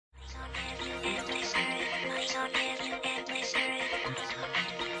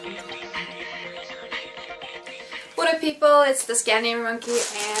people, it's the Scandinavian Monkey,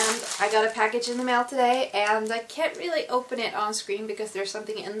 and I got a package in the mail today, and I can't really open it on screen because there's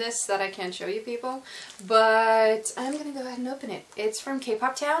something in this that I can't show you people, but I'm gonna go ahead and open it. It's from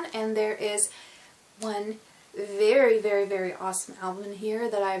KpopTown, and there is one very, very, very awesome album in here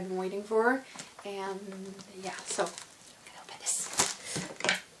that I've been waiting for, and yeah, so I'm gonna open this.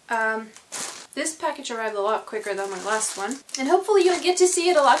 This package arrived a lot quicker than my last one, and hopefully you'll get to see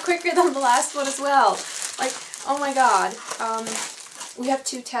it a lot quicker than the last one as well. Like, oh my god, we have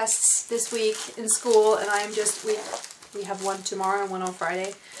 2 tests this week in school, and I'm just, we have one tomorrow and one on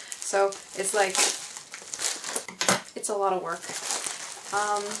Friday, so it's like, it's a lot of work. Let's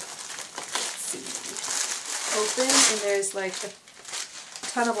see, open, and there's like a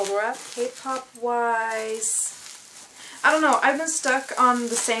ton of bubble wrap. K-pop wise, I don't know, I've been stuck on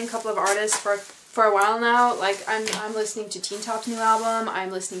the same couple of artists for a while now. Like, I'm listening to Teen Top's new album, I'm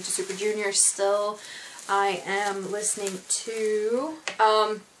listening to Super Junior still, I am listening to,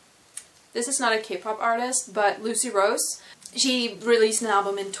 this is not a K-pop artist, but Lucy Rose. She released an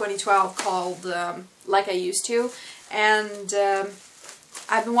album in 2012 called Like I Used To, and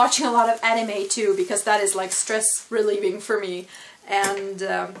I've been watching a lot of anime too, because that is like stress relieving for me. And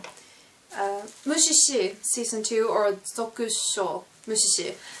Mushishi Season 2, or Sooooo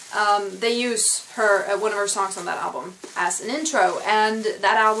Mushishi, they use her, one of her songs on that album as an intro, and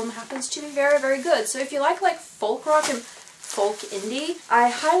that album happens to be very, very good. So if you like folk rock and folk indie, I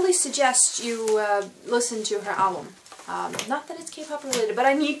highly suggest you listen to her album. Not that it's K-pop related, but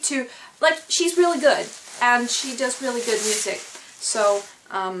I need to, like, she's really good, and she does really good music. So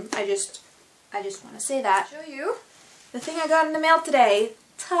I just want to say that. Show you the thing I got in the mail today.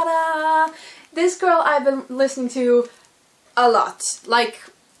 Ta-da! This girl I've been listening to a lot. Like,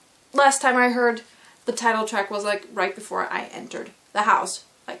 last time I heard the title track was like right before I entered the house,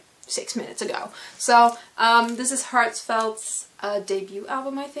 like 6 minutes ago. So this is TFELT's debut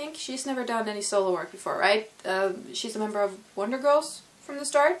album, I think. She's never done any solo work before, right? She's a member of Wonder Girls from the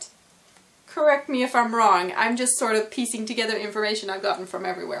start. Correct me if I'm wrong. I'm just sort of piecing together information I've gotten from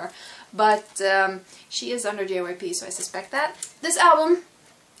everywhere. But she is under JYP, so I suspect that. This album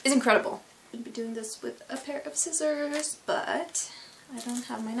is incredible. I'm going to be doing this with a pair of scissors, but I don't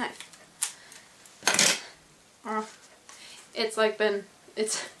have my knife. It's like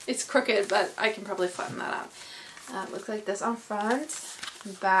it's crooked, but I can probably flatten that out. Looks like this on front,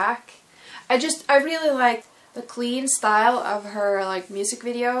 back. I really like the clean style of her like music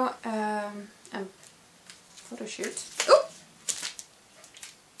video and photo shoot. Ooh!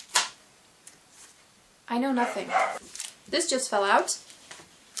 I know nothing. This just fell out.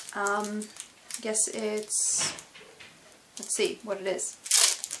 Guess it's, let's see what it is.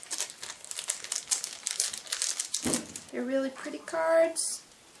 They're really pretty cards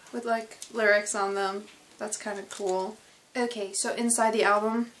with like lyrics on them. That's kind of cool. Okay, so inside the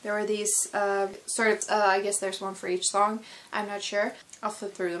album there were these I guess there's one for each song. I'm not sure. I'll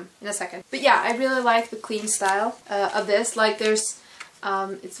flip through them in a second. But yeah, I really like the clean style of this. Like, there's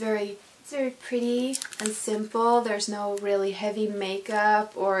it's very pretty and simple. There's no really heavy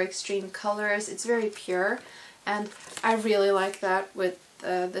makeup or extreme colors. It's very pure, and I really like that with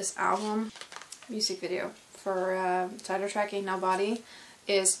this album. Music video for title track Ain't Nobody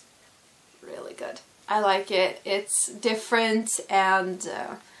is really good. I like it. It's different and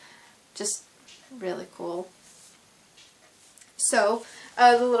just really cool. So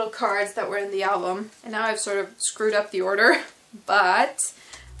the little cards that were in the album, and now I've sort of screwed up the order, but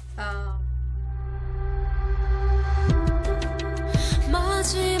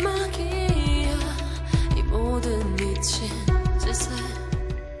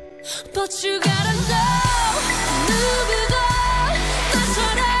but you gotta know 누구도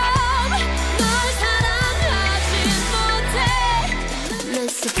나처럼 널 사랑하지 못해.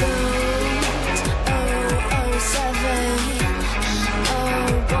 Let's go 007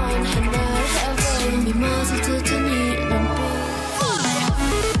 01 하나 heaven 숨이 멎을 듯한 이 눈빛.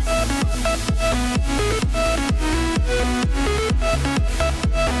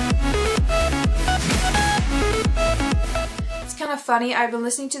 kind of funny. I've been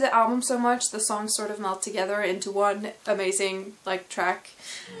listening to the album so much, the songs sort of melt together into one amazing like track.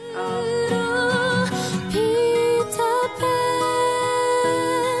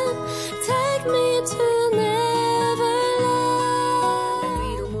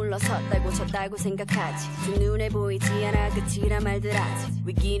 달고 생각하지 좀 눈에 보이지 않아 끝이라 말들 하지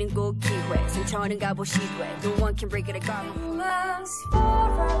위기는 꼭 기회 상처는 값없이돼 No one can break it apart.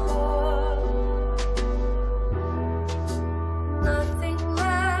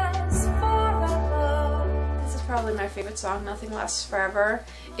 probably my favorite song, Nothing Lasts Forever.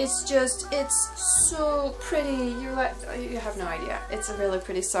 It's just, it's so pretty. You're like, you have no idea. It's a really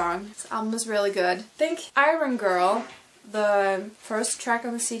pretty song. This album is really good. I think Iron Girl, the first track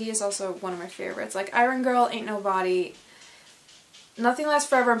on the CD, is also one of my favorites. Like Iron Girl, Ain't Nobody, Nothing Lasts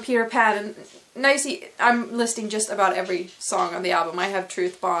Forever, and Peter Pan, and Nicey. I'm listing just about every song on the album. I have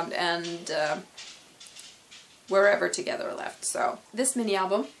Truth Bond and Wherever Together left. So this mini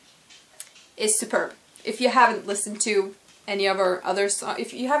album is superb. If you haven't listened to any of our other songs,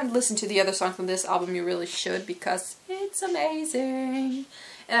 if you haven't listened to the other songs from this album, you really should, because it's amazing.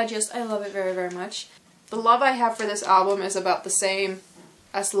 And I love it very, very much. The love I have for this album is about the same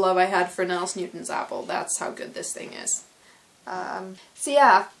as the love I had for Nels Newton's Apple. That's how good this thing is. So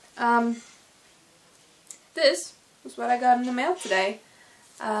yeah, this was what I got in the mail today.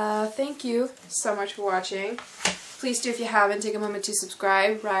 Thank you so much for watching. Please do, if you haven't, take a moment to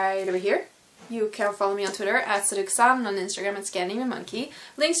subscribe right over here. You can follow me on Twitter at sooooo, on Instagram at ScandinavianMonkey.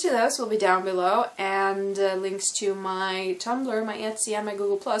 Links to those will be down below, and links to my Tumblr, my Etsy, and my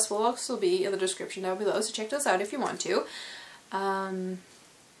Google Plus will also be in the description down below, so check those out if you want to.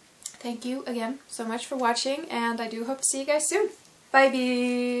 Thank you again so much for watching, and I do hope to see you guys soon.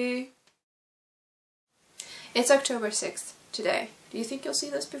 Bye-bye! It's October 6th today. Do you think you'll see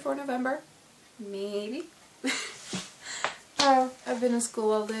this before November? Maybe. Oh, I've been in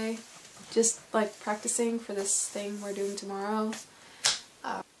school all day. Just like practicing for this thing we're doing tomorrow.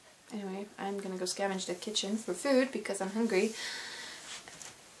 Anyway, I'm gonna go scavenge the kitchen for food because I'm hungry.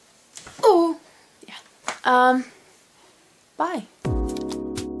 Oh, yeah. Bye.